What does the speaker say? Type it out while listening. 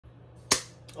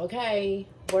Okay,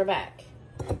 we're back.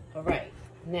 All right,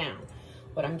 now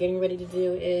what I'm getting ready to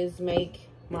do is make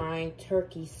my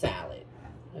turkey salad.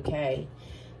 Okay,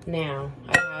 now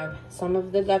I have some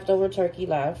of the leftover turkey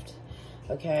left.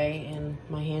 Okay, and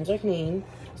my hands are clean,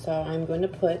 so I'm going to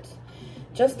put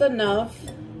just enough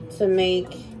to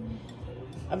make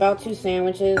about 2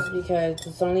 sandwiches because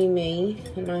it's only me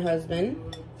and my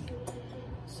husband.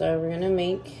 So we're gonna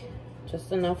make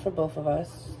just enough for both of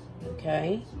us.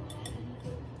 Okay,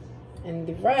 and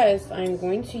the rest I'm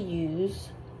going to use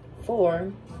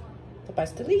for the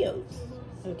pastelillos.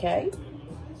 Okay,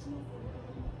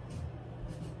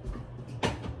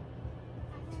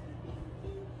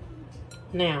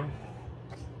 now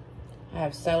I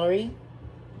have celery,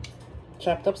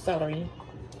 chopped up celery.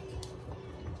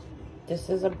 This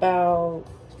is about,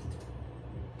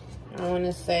 I want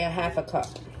to say, a half a cup.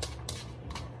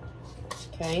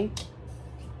 Okay,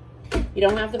 you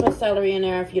don't have to put celery in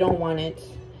there if you don't want it.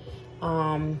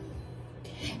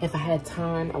 If I had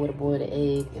time, I would have boiled an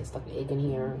egg and stuck the egg in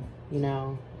here, you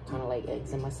know, kind of like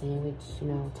eggs in my sandwich, you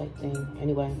know, type thing.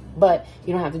 Anyway, but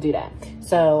you don't have to do that.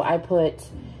 So I put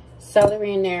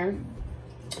celery in there,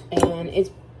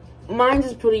 and mine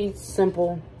is pretty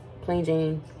simple, plain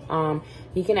Jane.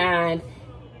 You can add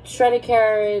shredded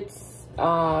carrots,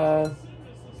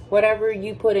 whatever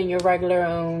you put in your regular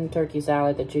own turkey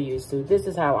salad that you're used to. This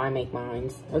is how I make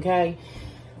mine, okay?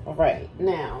 All right,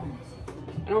 now,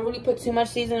 I don't really put too much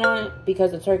seasoning on it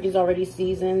because the turkey's already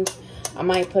seasoned. I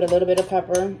might put a little bit of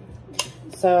pepper.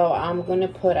 So I'm gonna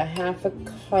put a half a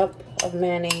cup of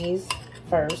mayonnaise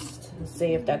first and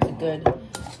see if that's a good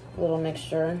little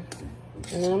mixture.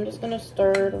 And then I'm just gonna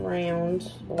stir it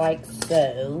around like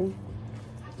so.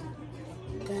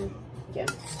 Okay. Yeah,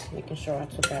 making sure I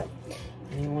took out.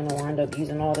 I didn't want to wind up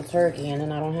using all the turkey and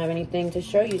then I don't have anything to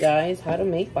show you guys how to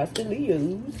make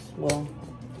pastelillos. Well,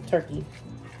 turkey.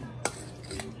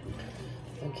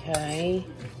 Okay.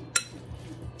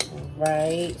 All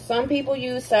right. Some people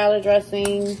use salad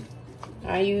dressing.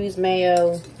 I use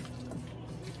mayo.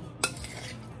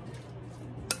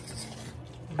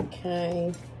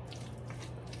 Okay.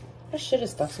 I should have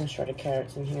stuck some shredded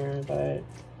carrots in here, but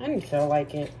I didn't feel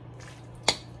like it.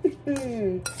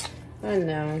 I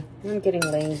know. I'm getting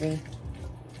lazy.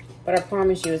 But I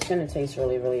promise you it's going to taste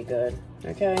really, really good.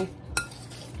 Okay?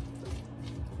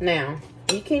 Now,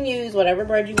 you can use whatever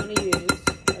bread you want to use.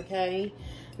 Okay?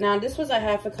 Now, this was a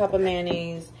half a cup of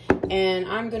mayonnaise. And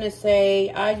I'm going to say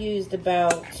I used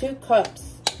about 2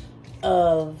 cups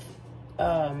of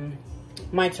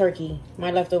my turkey. My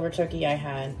leftover turkey I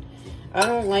had. I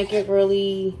don't like it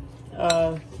really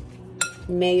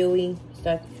mayo-y.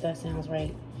 That sounds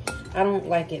right. I don't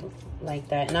like it like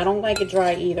that. And I don't like it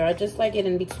dry either. I just like it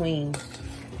in between,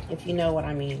 if you know what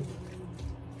I mean.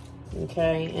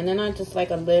 Okay. And then I just like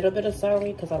a little bit of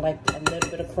celery because I like a little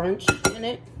bit of crunch in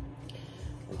it.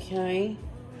 Okay.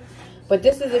 But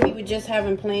this is if you were just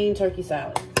having plain turkey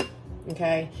salad.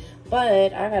 Okay.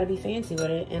 But I got to be fancy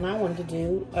with it. And I wanted to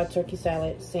do a turkey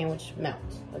salad sandwich melt.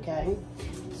 Okay.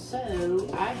 So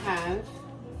I have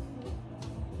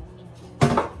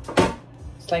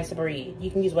slice of bread.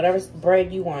 You can use whatever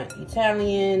bread you want.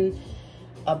 Italian,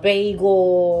 a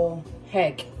bagel,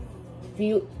 heck. If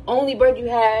you only bread you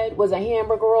had was a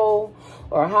hamburger roll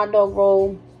or a hot dog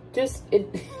roll, just it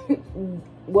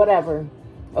whatever.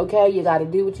 Okay, you gotta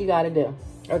do what you gotta do.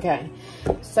 Okay.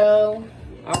 So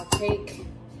I'll take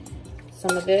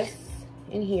some of this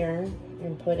in here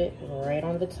and put it right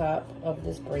on the top of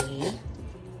this bread.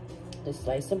 This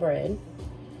slice of bread.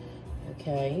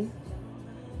 Okay.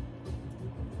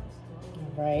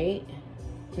 All right.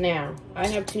 Now, I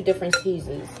have 2 different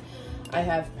cheeses. I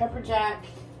have pepper jack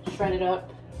shredded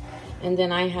up, and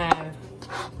then I have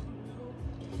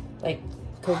like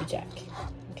Kobe jack.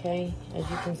 Okay, as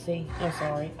you can see. I'm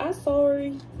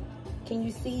sorry. Can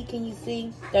you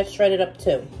see? That's shredded up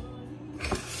too.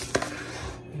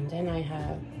 And then I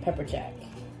have pepper jack.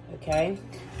 Okay,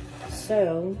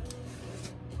 so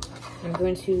I'm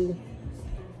going to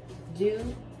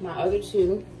do my other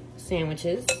 2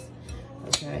 sandwiches.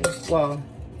 Okay, well,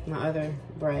 my other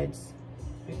breads.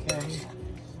 Okay,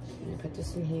 I'm gonna put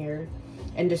this in here,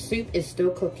 and the soup is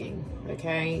still cooking.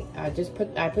 Okay, I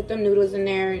put the noodles in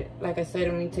there. Like I said,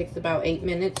 it only takes about 8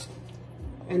 minutes,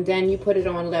 and then you put it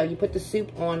on low. You put the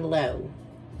soup on low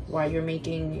while you're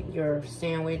making your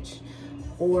sandwich,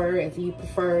 or if you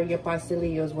prefer your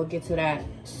pastelillos, we'll get to that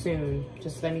soon.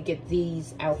 Just let me get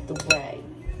these out the way.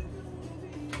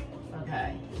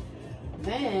 Okay,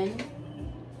 then.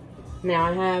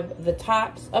 Now I have the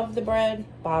tops of the bread,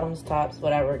 bottoms, tops,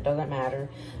 whatever, it doesn't matter.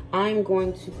 I'm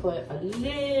going to put a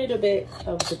little bit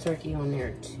of the turkey on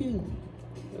there too,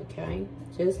 okay?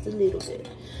 Just a little bit.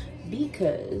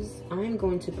 Because I'm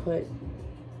going to put,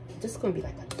 this is going to be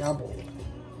like a double,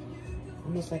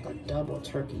 almost like a double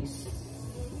turkey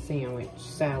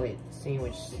salad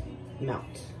sandwich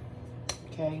melt,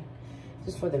 okay?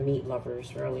 Just for the meat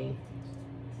lovers, really.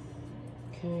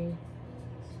 Okay.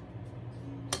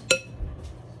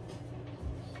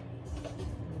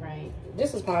 Right.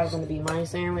 This is probably going to be my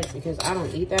sandwich because I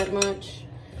don't eat that much.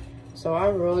 So I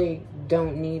really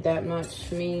don't need that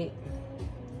much meat.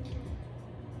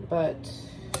 But,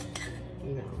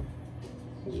 you know,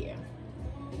 yeah.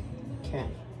 Okay.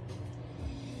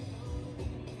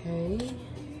 Okay.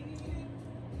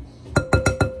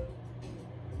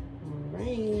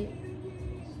 Alright.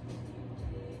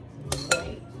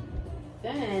 Alright.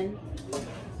 Then,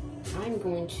 I'm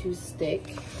going to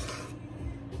stick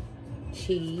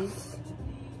cheese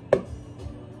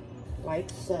like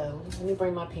so. Let me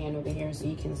bring my pan over here so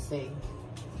you can see.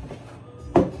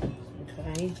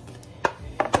 Okay.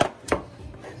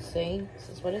 See, this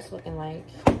is what it's looking like.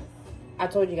 I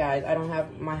told you guys I don't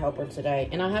have my helper today,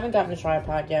 and I haven't gotten a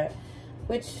tripod yet,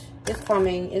 which is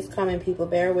coming. It's coming, people.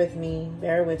 Bear with me.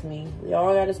 Bear with me. We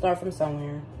all got to start from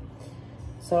somewhere.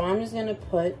 So I'm just gonna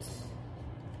put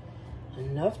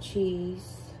enough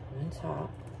cheese on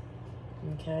top,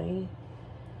 okay,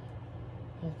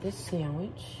 of this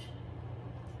sandwich.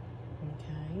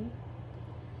 Okay.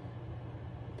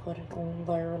 Put it on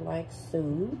there like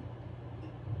so.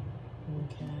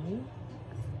 Okay.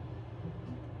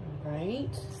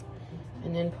 Alright.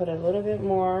 And then put a little bit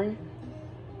more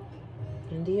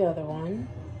in the other one.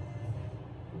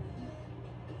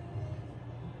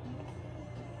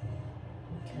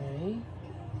 Okay.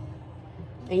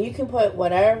 And you can put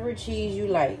whatever cheese you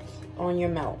like on your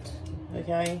melt.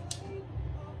 Okay.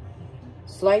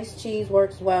 Sliced cheese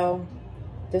works well.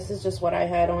 This is just what I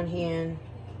had on hand.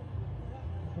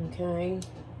 Okay.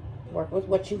 Work with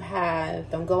what you have.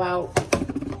 Don't go out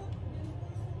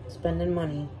spending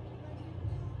money.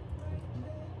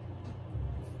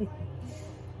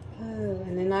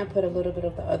 And then I put a little bit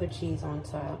of the other cheese on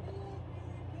top.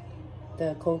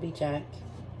 The Colby Jack.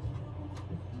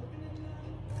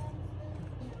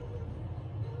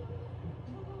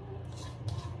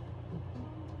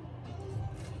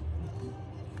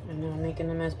 I know I'm making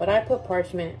a mess, but I put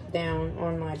parchment down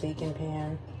on my baking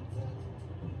pan.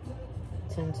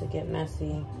 Tend to get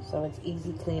messy, so it's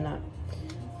easy cleanup.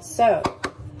 So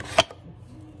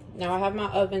now I have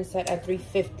my oven set at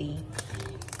 350.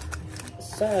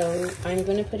 So I'm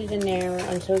gonna put it in there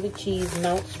until the cheese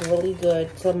melts really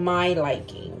good to my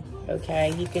liking.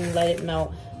 Okay, you can let it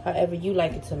melt however you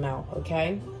like it to melt.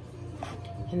 Okay,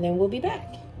 and then we'll be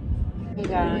back. Hey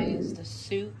guys, the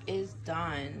soup is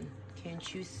done.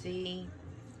 Can't you see?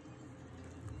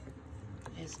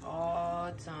 It's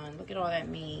all done. Look at all that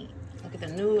meat. Look at the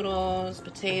noodles,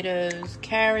 potatoes,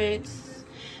 carrots,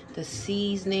 the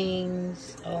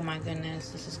seasonings. Oh my goodness,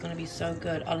 this is gonna be so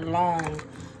good, along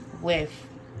with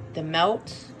the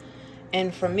melt.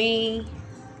 And for me,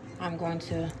 I'm going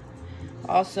to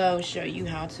also show you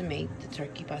how to make the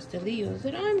turkey pastelillos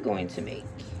that I'm going to make.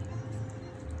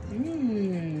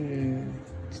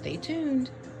 Stay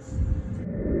tuned.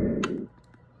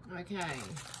 Okay,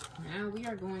 now we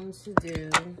are going to do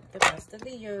the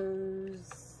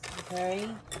pastelillos. Okay,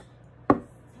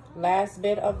 last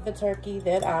bit of the turkey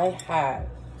that I have.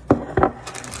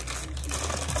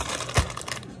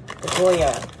 The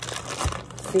Goya.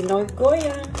 Si no es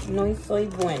Goya, no soy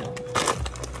bueno.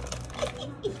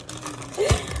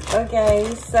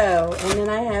 Okay, so, and then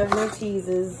I have my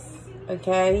cheeses.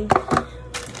 Okay,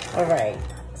 all right,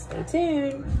 stay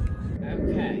tuned.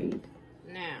 Okay,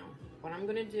 now what I'm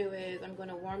gonna do is I'm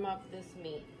gonna warm up this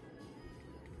meat.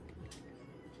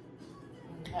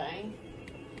 Okay,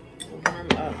 warm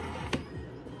up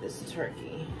this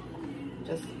turkey.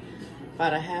 Just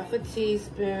about a half a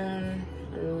teaspoon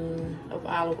of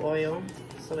olive oil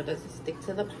so it doesn't stick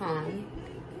to the pan.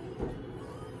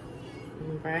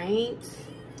 All right,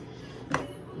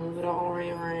 move it all the way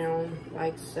around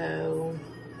like so.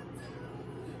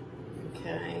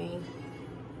 Okay.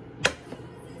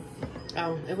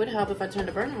 Oh, it would help if I turned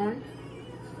the burner on.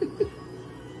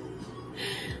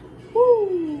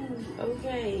 Woo,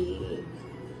 okay.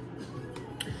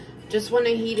 Just want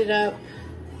to heat it up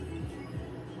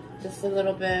just a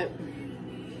little bit.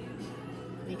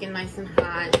 Make it nice and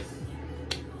hot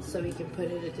so we can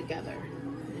put it together.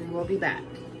 And we'll be back.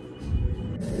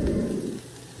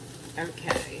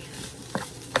 Okay.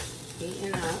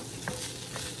 Heating up.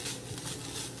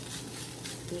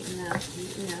 Heating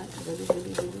up, really,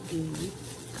 really, really good.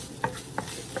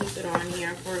 Keep it on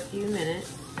here for a few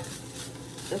minutes.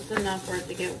 Just enough for it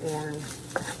to get warm.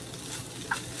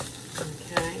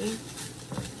 Okay.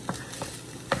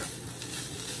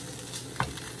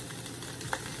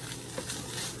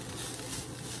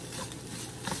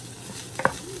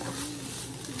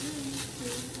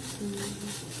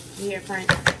 You hear Frank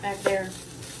back there?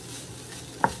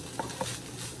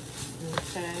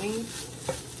 Okay.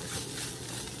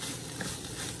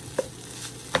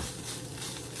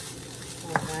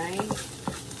 Alright.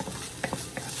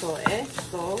 So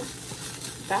esto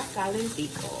está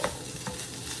calentico.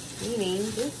 Meaning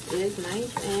this is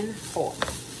nice and hot.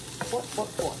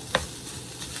 Hot.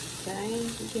 Okay.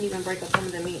 You can even break up some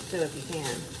of the meat too if you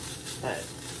can. But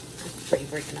it's pretty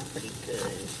breaking up pretty good.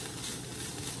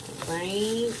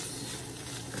 Alright.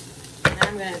 Now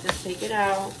I'm gonna just take it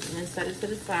out and then set it to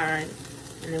the side.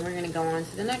 And then we're gonna go on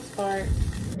to the next part.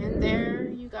 And there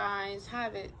you guys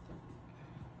have it.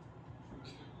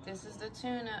 This is the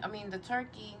the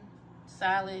turkey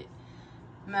salad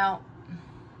melt.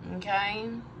 Okay.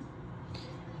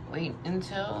 Wait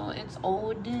until it's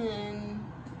all done.